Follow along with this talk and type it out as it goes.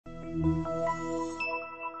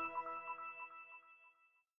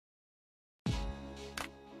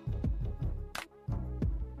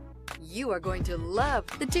You are going to love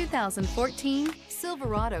the 2014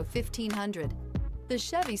 Silverado 1500. The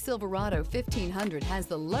Chevy Silverado 1500 has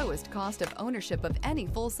the lowest cost of ownership of any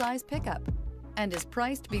full-size pickup and is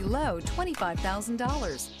priced below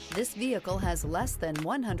 $25,000. This vehicle has less than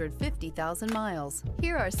 150,000 miles.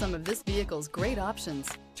 Here are some of this vehicle's great options: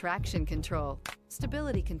 traction control,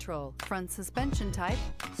 stability control, front suspension type,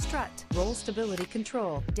 strut, roll stability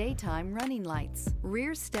control, daytime running lights,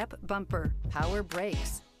 rear step bumper, power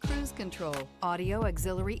brakes, cruise control, audio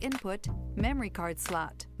auxiliary input, memory card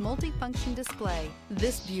slot, multifunction display.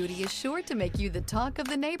 This beauty is sure to make you the talk of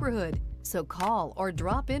the neighborhood. So call or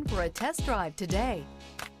drop in for a test drive today.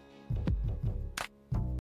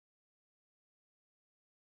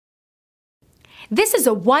 This is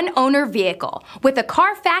a one-owner vehicle with a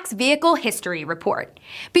Carfax Vehicle History Report.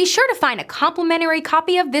 Be sure to find a complimentary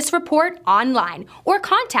copy of this report online or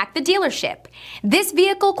contact the dealership. This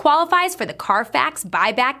vehicle qualifies for the Carfax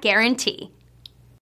Buyback Guarantee.